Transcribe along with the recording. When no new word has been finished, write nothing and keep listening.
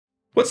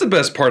What's the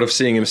best part of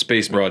seeing a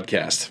space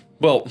broadcast?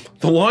 Well,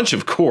 the launch,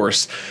 of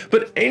course,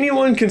 but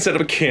anyone can set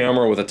up a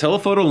camera with a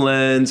telephoto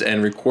lens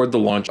and record the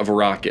launch of a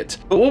rocket.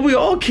 But what we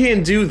all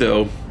can do,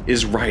 though,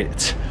 is ride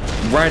it.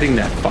 Riding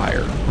that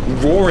fire,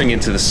 roaring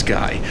into the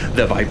sky.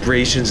 The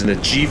vibrations and the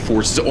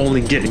G-forces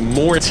only getting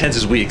more intense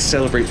as we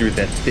accelerate through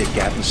that thick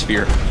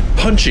atmosphere,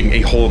 punching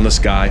a hole in the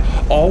sky,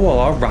 all while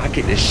our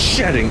rocket is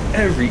shedding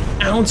every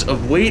ounce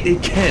of weight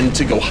it can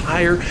to go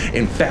higher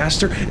and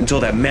faster until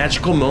that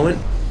magical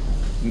moment.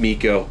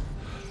 Miko,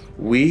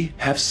 we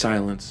have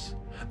silence.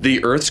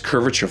 The Earth's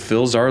curvature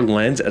fills our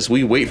lens as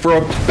we wait for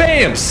a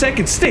BAM!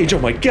 Second stage. Oh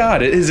my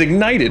god, it is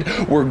ignited.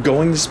 We're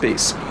going to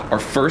space. Our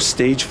first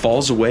stage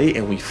falls away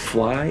and we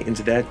fly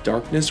into that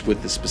darkness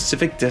with the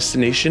specific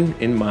destination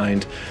in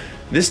mind.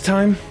 This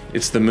time,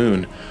 it's the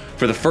moon.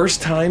 For the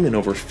first time in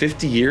over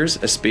 50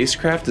 years, a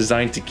spacecraft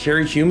designed to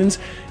carry humans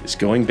is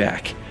going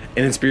back.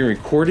 And it's being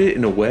recorded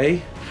in a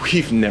way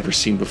we've never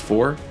seen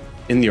before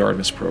in the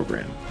Artemis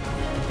program.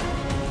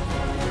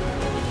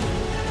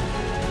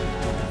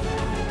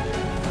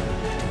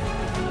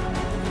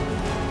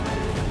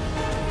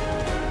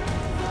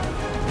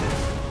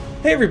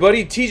 Hey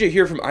everybody, TJ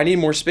here from I Need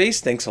More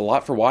Space. Thanks a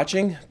lot for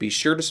watching. Be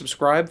sure to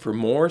subscribe for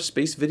more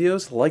space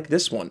videos like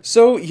this one.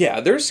 So yeah,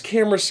 there's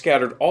cameras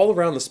scattered all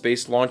around the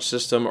Space Launch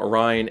System,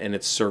 Orion, and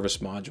its service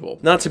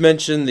module. Not to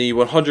mention the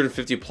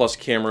 150 plus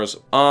cameras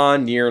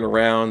on, near, and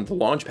around the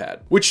launch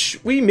pad, which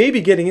we may be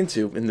getting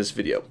into in this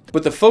video.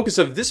 But the focus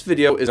of this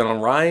video is on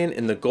Orion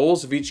and the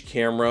goals of each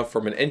camera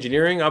from an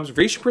engineering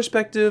observation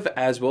perspective,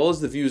 as well as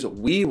the views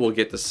we will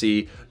get to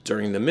see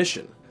during the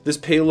mission. This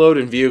payload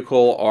and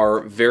vehicle are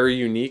very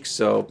unique,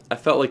 so I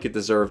felt like it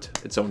deserved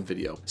its own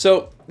video.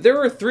 So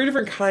there are three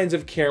different kinds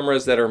of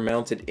cameras that are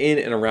mounted in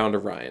and around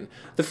Orion.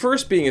 The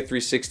first being a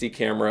 360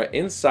 camera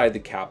inside the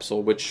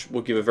capsule, which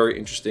will give a very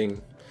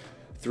interesting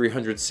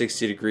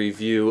 360-degree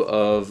view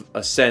of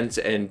ascent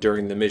and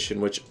during the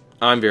mission, which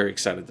I'm very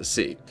excited to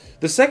see.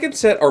 The second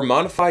set are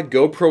modified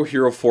GoPro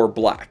Hero 4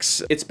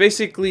 Blacks. It's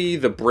basically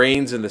the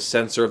brains and the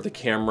sensor of the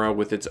camera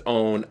with its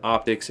own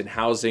optics and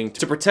housing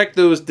to protect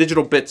those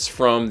digital bits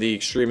from the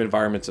extreme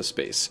environments of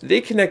space. They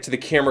connect to the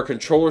camera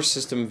controller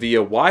system via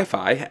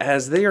Wi-Fi,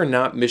 as they are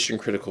not mission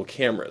critical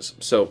cameras.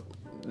 So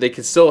they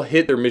can still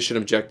hit their mission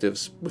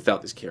objectives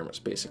without these cameras,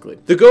 basically.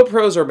 The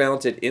GoPros are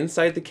mounted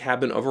inside the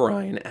cabin of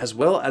Orion, as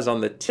well as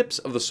on the tips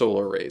of the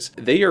solar arrays.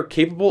 They are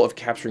capable of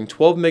capturing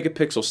 12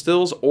 megapixel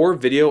stills or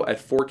video at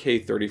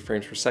 4K 30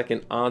 frames per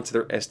second onto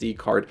their SD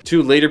card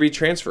to later be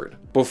transferred.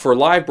 But for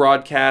live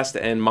broadcast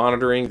and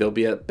monitoring, they'll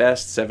be at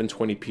best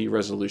 720p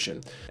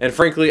resolution. And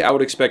frankly, I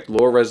would expect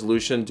lower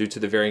resolution due to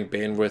the varying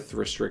bandwidth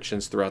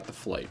restrictions throughout the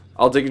flight.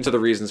 I'll dig into the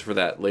reasons for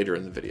that later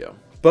in the video.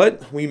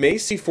 But we may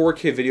see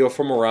 4K video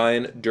from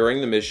Orion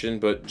during the mission,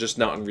 but just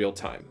not in real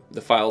time.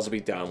 The files will be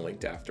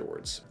downlinked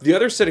afterwards. The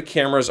other set of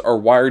cameras are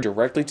wired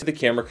directly to the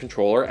camera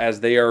controller,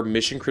 as they are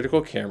mission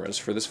critical cameras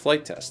for this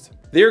flight test.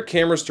 They are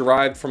cameras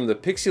derived from the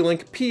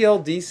PixieLink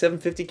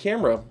PLD750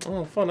 camera.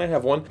 Oh, fun, I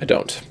have one. I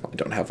don't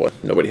have one.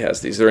 Nobody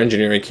has these. They're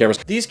engineering cameras.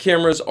 These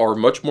cameras are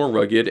much more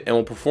rugged and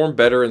will perform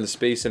better in the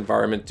space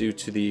environment due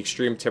to the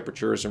extreme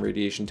temperatures and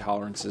radiation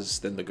tolerances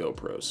than the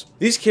GoPros.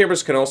 These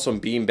cameras can also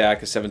beam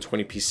back a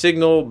 720p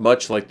signal,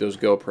 much like those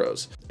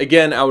GoPros.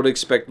 Again, I would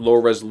expect low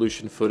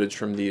resolution footage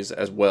from these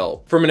as well.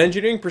 From an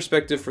engineering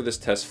perspective for this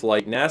test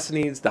flight, NASA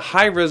needs the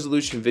high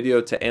resolution video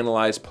to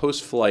analyze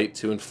post-flight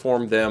to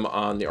inform them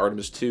on the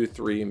Artemis 2,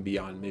 3, and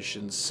beyond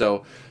missions.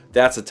 So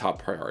that's a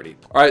top priority.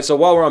 All right, so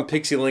while we're on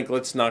PixieLink,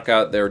 let's knock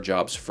out their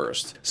jobs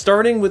first.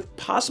 Starting with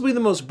possibly the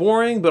most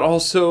boring, but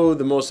also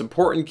the most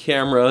important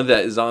camera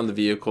that is on the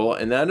vehicle,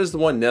 and that is the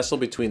one nestled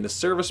between the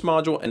service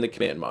module and the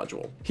command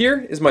module.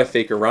 Here is my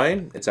fake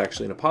Orion. It's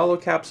actually an Apollo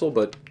capsule,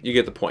 but you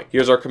get the point.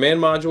 Here's our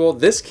command module.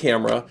 This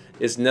camera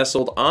is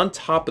nestled on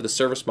top of the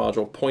service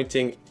module,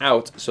 pointing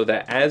out so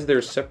that as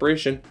there's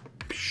separation,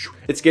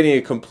 it's getting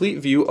a complete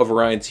view of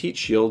Orion's heat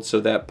shield so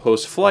that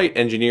post-flight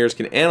engineers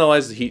can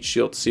analyze the heat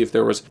shield to see if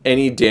there was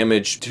any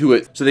damage to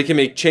it so they can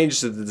make changes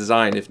to the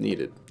design if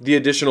needed. The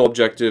additional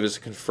objective is to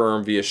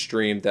confirm via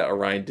stream that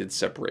Orion did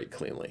separate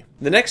cleanly.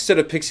 The next set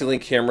of PixieLink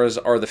cameras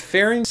are the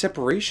fairing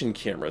separation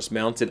cameras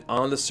mounted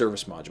on the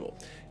service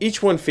module,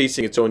 each one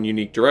facing its own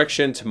unique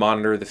direction to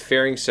monitor the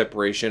fairing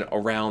separation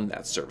around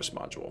that service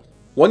module.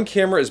 One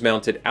camera is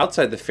mounted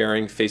outside the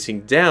fairing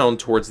facing down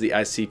towards the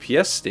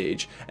ICPS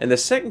stage, and the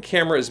second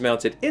camera is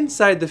mounted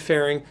inside the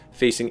fairing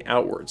facing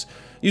outwards.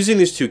 Using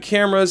these two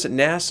cameras,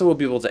 NASA will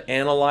be able to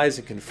analyze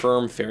and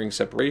confirm fairing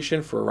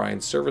separation for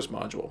Orion's service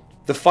module.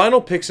 The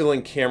final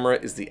PixieLink camera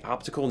is the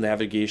optical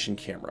navigation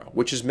camera,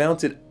 which is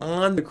mounted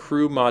on the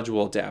crew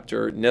module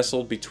adapter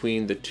nestled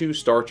between the two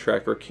Star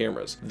Tracker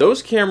cameras.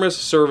 Those cameras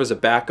serve as a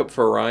backup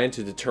for Orion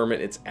to determine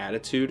its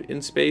attitude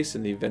in space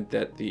in the event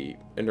that the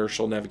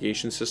inertial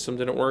navigation system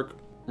didn't work.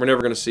 We're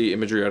never going to see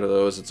imagery out of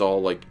those. It's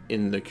all like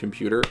in the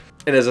computer.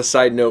 And as a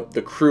side note,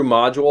 the crew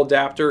module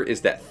adapter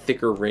is that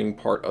thicker ring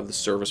part of the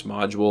service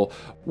module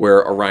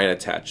where Orion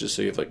attaches.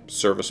 So you have like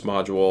service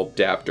module,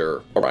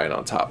 adapter, Orion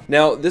on top.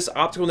 Now, this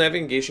optical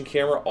navigation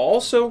camera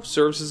also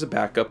serves as a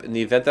backup in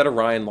the event that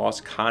Orion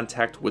lost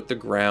contact with the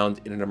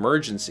ground in an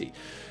emergency.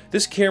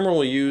 This camera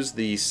will use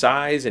the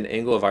size and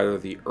angle of either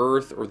the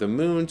Earth or the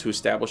Moon to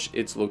establish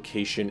its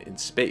location in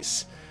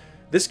space.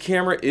 This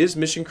camera is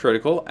mission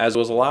critical, as it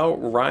will allow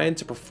Orion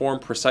to perform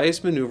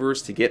precise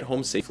maneuvers to get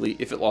home safely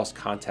if it lost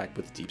contact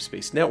with the Deep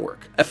Space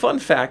Network. A fun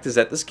fact is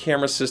that this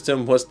camera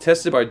system was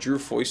tested by Drew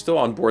Feustel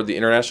on board the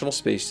International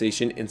Space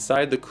Station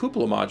inside the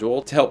cupola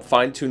module to help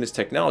fine-tune this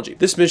technology.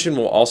 This mission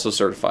will also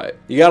certify it.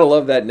 You gotta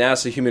love that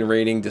NASA human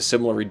rating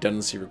dissimilar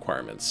redundancy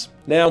requirements.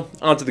 Now,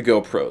 onto the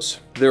GoPros.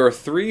 There are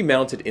 3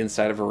 mounted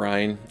inside of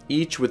Orion,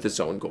 each with its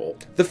own goal.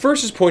 The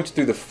first is pointed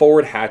through the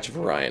forward hatch of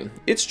Orion.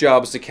 Its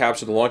job is to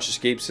capture the launch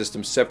escape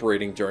system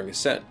separating during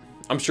ascent.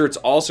 I'm sure it's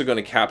also going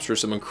to capture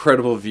some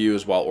incredible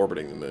views while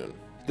orbiting the moon.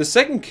 The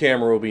second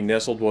camera will be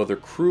nestled while the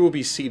crew will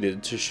be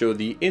seated to show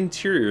the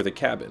interior of the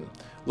cabin.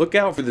 Look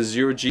out for the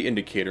 0G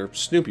indicator,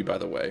 Snoopy by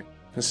the way.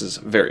 This is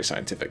very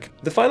scientific.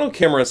 The final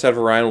camera inside of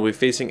Orion will be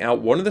facing out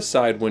one of the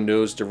side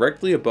windows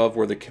directly above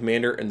where the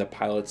commander and the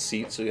pilot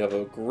seat, so you have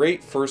a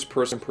great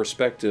first-person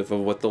perspective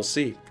of what they'll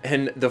see.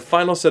 And the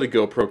final set of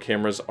GoPro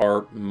cameras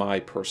are my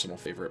personal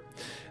favorite.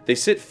 They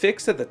sit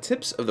fixed at the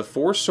tips of the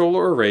 4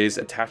 solar arrays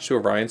attached to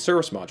Orion's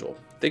service module.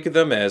 Think of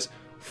them as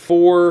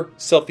 4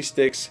 selfie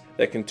sticks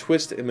that can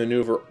twist and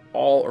maneuver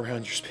all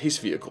around your space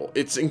vehicle.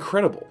 It's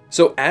incredible.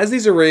 So as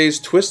these arrays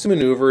twist and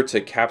maneuver to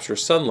capture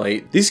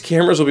sunlight, these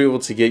cameras will be able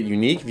to get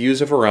unique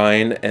views of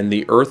Orion and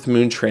the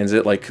Earth-Moon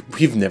transit like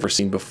we've never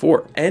seen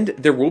before. And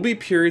there will be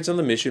periods on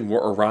the mission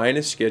where Orion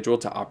is scheduled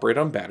to operate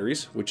on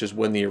batteries, which is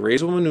when the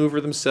arrays will maneuver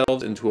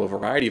themselves into a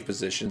variety of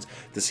positions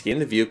to scan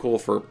the vehicle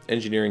for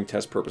engineering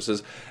test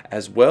purposes,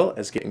 as well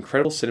as get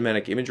incredible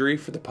cinematic imagery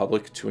for the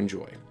public to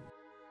enjoy.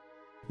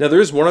 Now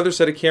there is one other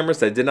set of cameras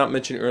that I did not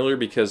mention earlier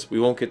because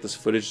we won't get this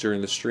footage during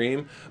the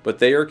stream, but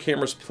they are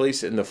cameras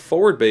placed in the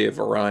forward bay of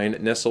Orion,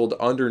 nestled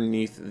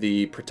underneath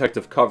the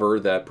protective cover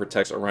that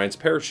protects Orion's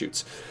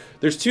parachutes.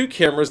 There's 2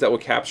 cameras that will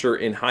capture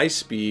in high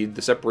speed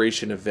the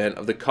separation event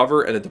of the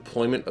cover and the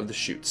deployment of the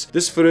chutes.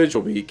 This footage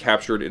will be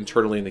captured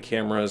internally in the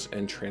cameras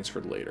and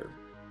transferred later.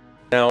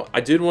 Now,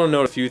 I did want to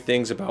note a few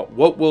things about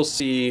what we'll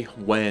see,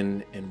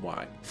 when, and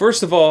why.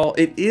 First of all,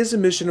 it is a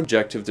mission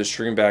objective to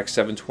stream back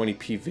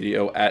 720p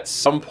video at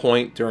some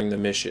point during the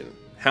mission.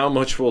 How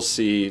much we'll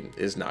see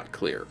is not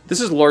clear.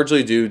 This is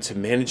largely due to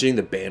managing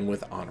the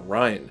bandwidth on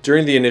Orion.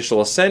 During the initial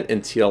ascent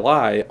in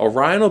TLI,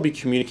 Orion will be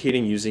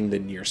communicating using the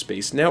Near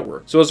Space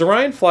Network. So as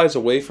Orion flies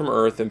away from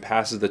Earth and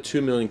passes the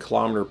 2 million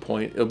kilometer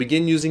point, it'll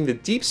begin using the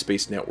Deep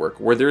Space Network,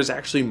 where there is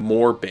actually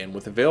more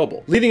bandwidth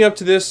available. Leading up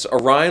to this,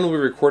 Orion will be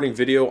recording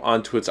video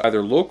onto its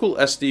either local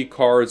SD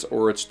cards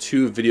or its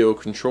 2 video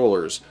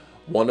controllers,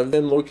 one of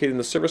them located in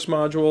the service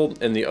module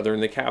and the other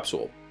in the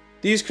capsule.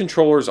 These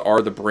controllers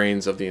are the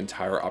brains of the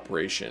entire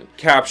operation,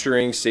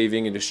 capturing,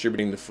 saving, and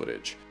distributing the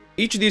footage.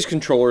 Each of these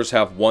controllers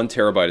have 1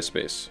 terabyte of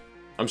space.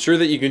 I'm sure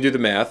that you can do the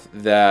math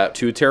that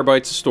 2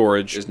 terabytes of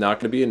storage is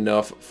not going to be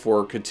enough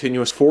for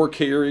continuous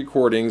 4K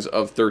recordings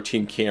of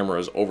 13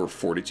 cameras over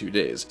 42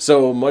 days.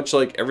 So much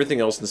like everything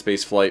else in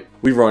spaceflight,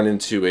 we run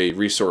into a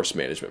resource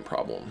management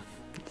problem.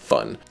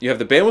 Fun. You have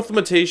the bandwidth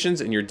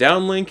limitations in your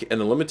downlink and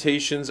the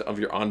limitations of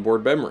your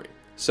onboard memory.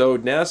 So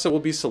NASA will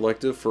be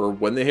selective for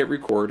when they hit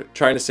record,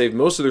 trying to save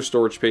most of their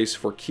storage space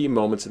for key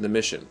moments in the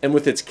mission. And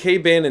with its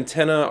K-band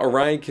antenna,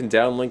 Orion can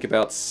downlink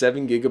about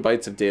 7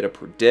 gigabytes of data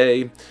per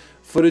day.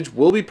 Footage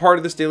will be part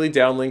of this daily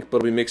downlink, but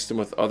it'll be mixed in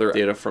with other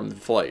data from the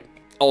flight.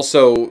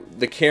 Also,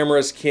 the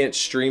cameras can't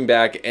stream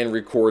back and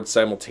record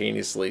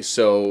simultaneously,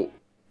 so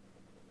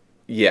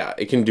yeah,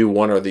 it can do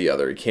one or the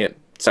other. It can't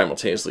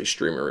simultaneously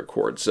stream and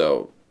record,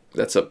 so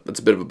that's a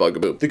bit of a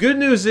bugaboo. The good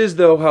news is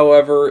though,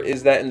 however,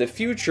 is that in the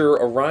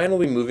future, Orion will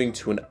be moving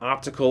to an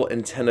optical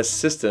antenna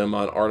system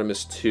on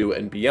Artemis II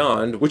and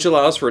beyond, which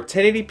allows for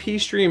 1080p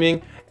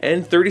streaming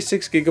and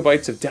 36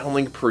 gigabytes of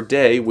downlink per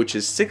day, which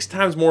is 6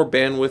 times more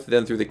bandwidth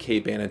than through the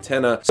K-band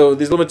antenna. So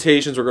these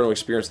limitations we're going to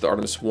experience with the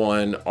Artemis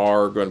I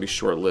are going to be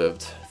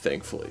short-lived,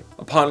 thankfully.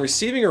 Upon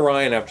receiving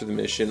Orion after the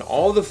mission,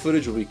 all the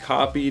footage will be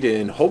copied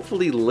and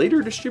hopefully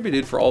later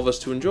distributed for all of us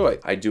to enjoy.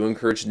 I do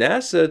encourage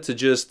NASA to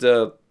just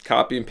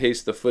copy and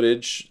paste the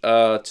footage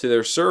to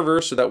their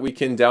server so that we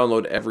can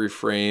download every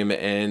frame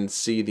and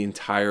see the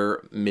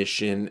entire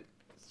mission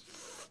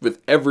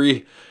with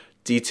every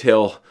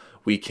detail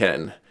we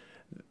can.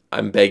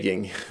 I'm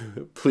begging,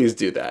 please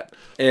do that.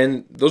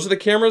 And those are the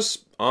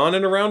cameras on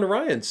and around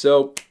Orion.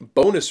 So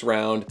bonus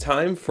round,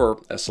 time for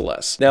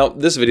SLS. Now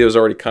this video is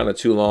already kind of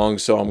too long,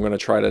 so I'm gonna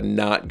try to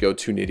not go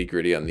too nitty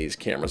gritty on these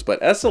cameras, but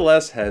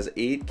SLS has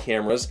 8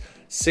 cameras,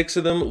 6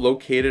 of them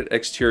located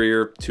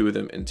exterior, 2 of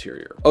them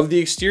interior. Of the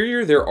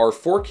exterior, there are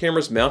 4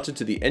 cameras mounted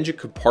to the engine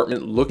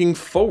compartment looking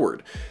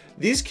forward.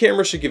 These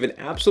cameras should give an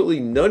absolutely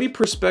nutty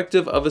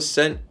perspective of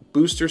ascent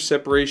booster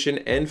separation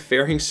and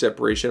fairing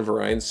separation of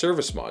Orion's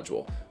service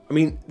module. I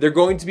mean, they're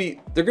going to be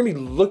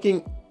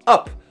looking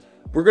up.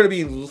 We're going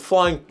to be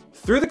flying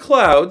through the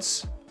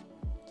clouds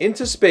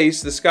into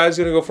space. The sky's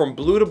going to go from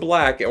blue to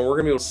black, and we're going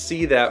to be able to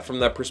see that from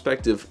that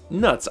perspective.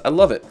 Nuts. I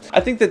love it. I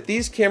think that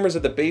these cameras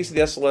at the base of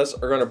the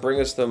SLS are going to bring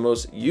us the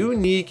most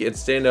unique and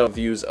standout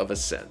views of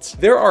ascent.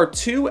 There are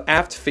 2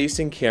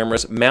 aft-facing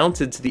cameras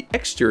mounted to the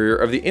exterior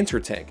of the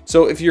intertank.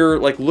 So if you're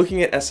like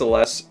looking at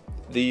SLS,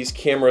 these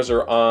cameras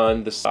are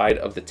on the side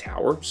of the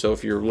tower. So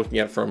if you're looking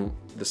at it from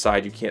the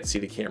side, you can't see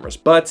the cameras.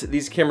 But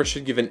these cameras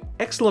should give an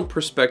excellent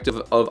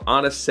perspective of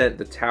on ascent,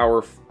 the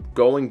tower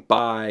going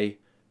by,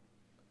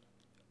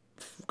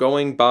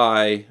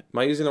 am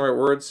I using the right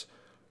words?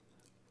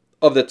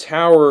 Of the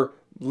tower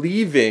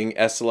leaving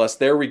SLS,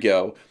 there we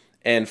go,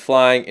 and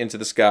flying into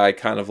the sky,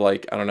 kind of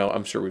like, I don't know,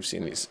 I'm sure we've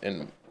seen these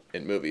in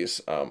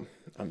movies.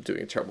 I'm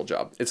doing a terrible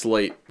job. It's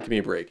late. Give me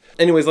a break.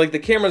 Anyways, like the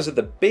cameras at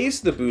the base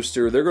of the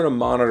booster, they're going to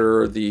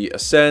monitor the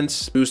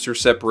ascent, booster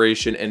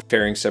separation, and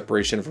fairing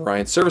separation of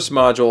Orion's service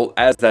module,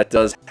 as that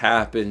does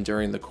happen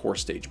during the core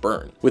stage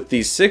burn. With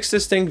these 6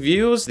 distinct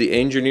views, the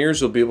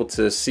engineers will be able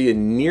to see a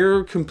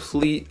near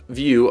complete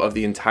view of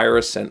the entire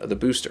ascent of the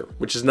booster,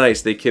 which is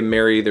nice. They can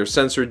marry their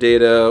sensor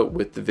data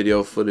with the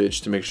video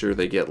footage to make sure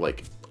they get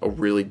like a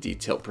really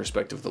detailed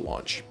perspective of the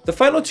launch. The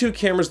final 2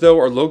 cameras, though,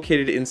 are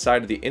located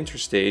inside of the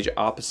interstage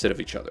opposite of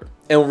each other,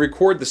 and will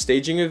record the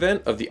staging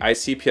event of the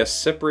ICPS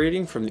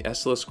separating from the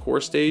SLS core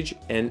stage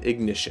and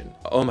ignition.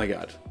 Oh my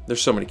god,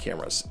 there's so many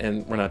cameras,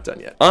 and we're not done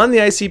yet. On the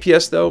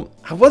ICPS, though,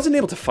 I wasn't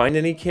able to find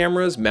any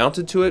cameras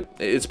mounted to it.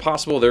 It's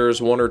possible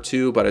there's 1 or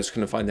 2, but I just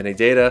couldn't find any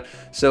data.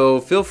 So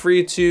feel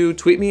free to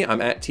tweet me.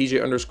 I'm at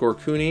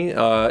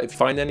TJ_Cooney. If you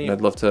find any, I'd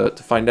love to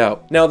find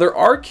out. Now, there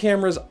are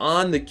cameras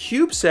on the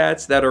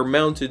CubeSats that are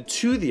mounted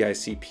to the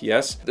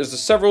ICPS. There's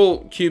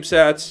several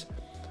CubeSats.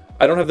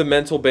 I don't have the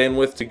mental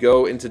bandwidth to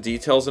go into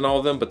details in all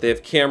of them, but they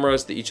have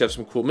cameras. They each have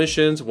some cool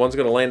missions. One's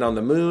going to land on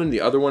the moon.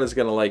 The other one is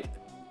going to like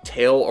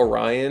tail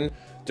Orion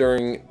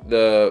during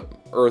the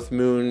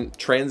Earth-Moon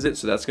transit.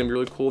 So that's going to be a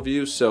really cool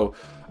view. So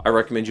I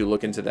recommend you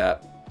look into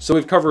that. So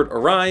we've covered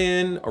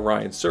Orion,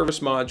 Orion's service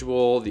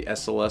module, the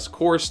SLS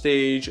core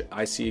stage,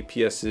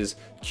 ICPS's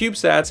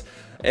CubeSats,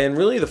 and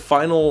really the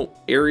final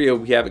area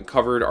we haven't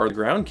covered are the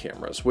ground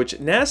cameras, which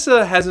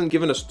NASA hasn't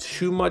given us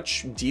too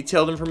much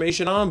detailed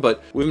information on,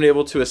 but we've been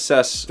able to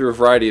assess through a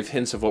variety of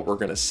hints of what we're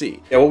going to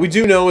see. Yeah, what we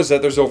do know is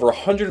that there's over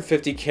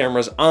 150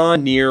 cameras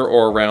on, near,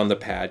 or around the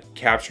pad,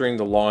 capturing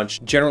the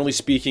launch, generally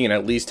speaking, in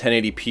at least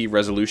 1080p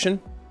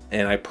resolution.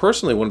 And I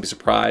personally wouldn't be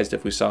surprised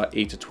if we saw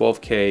 8 to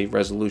 12K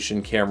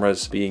resolution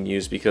cameras being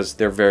used, because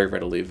they're very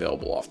readily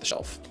available off the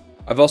shelf.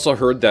 I've also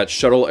heard that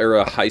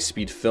shuttle-era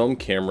high-speed film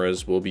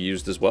cameras will be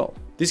used as well.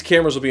 These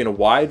cameras will be in a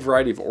wide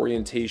variety of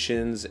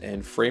orientations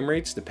and frame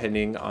rates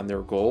depending on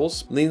their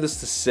goals. Needless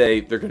to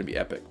say, they're going to be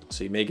epic.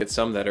 So you may get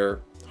some that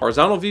are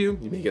horizontal view,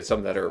 you may get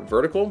some that are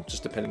vertical,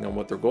 just depending on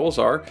what their goals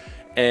are,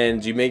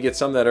 and you may get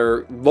some that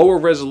are lower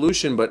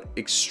resolution but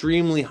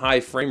extremely high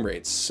frame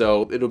rates.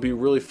 So it'll be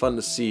really fun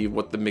to see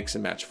what the mix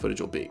and match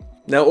footage will be.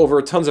 Now, over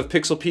tons of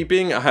pixel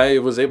peeping, I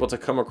was able to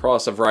come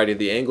across a variety of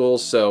the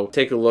angles, so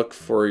take a look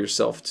for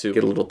yourself to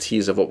get a little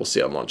tease of what we'll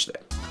see on launch day.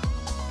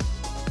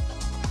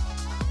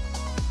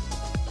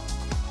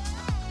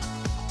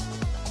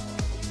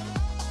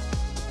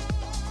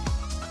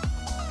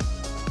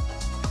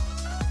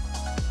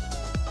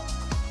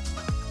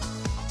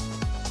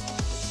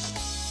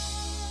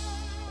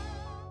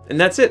 And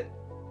that's it.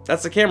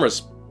 That's the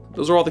cameras.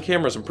 Those are all the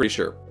cameras, I'm pretty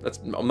sure. That's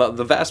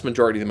the vast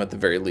majority of them at the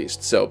very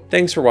least. So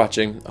thanks for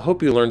watching. I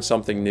hope you learned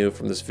something new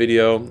from this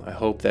video. I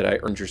hope that I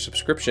earned your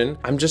subscription.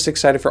 I'm just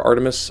excited for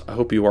Artemis. I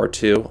hope you are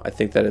too. I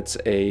think that it's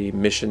a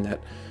mission that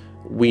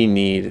we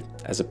need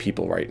as a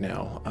people right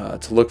now,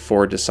 to look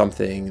forward to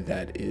something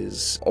that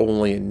is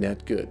only a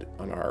net good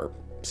on our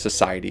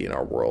society and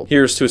our world.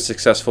 Here's to a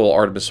successful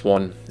Artemis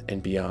I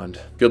and beyond.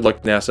 Good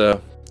luck, NASA.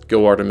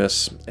 Go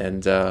Artemis,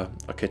 and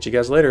I'll catch you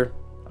guys later.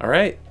 All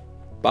right,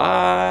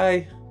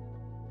 bye.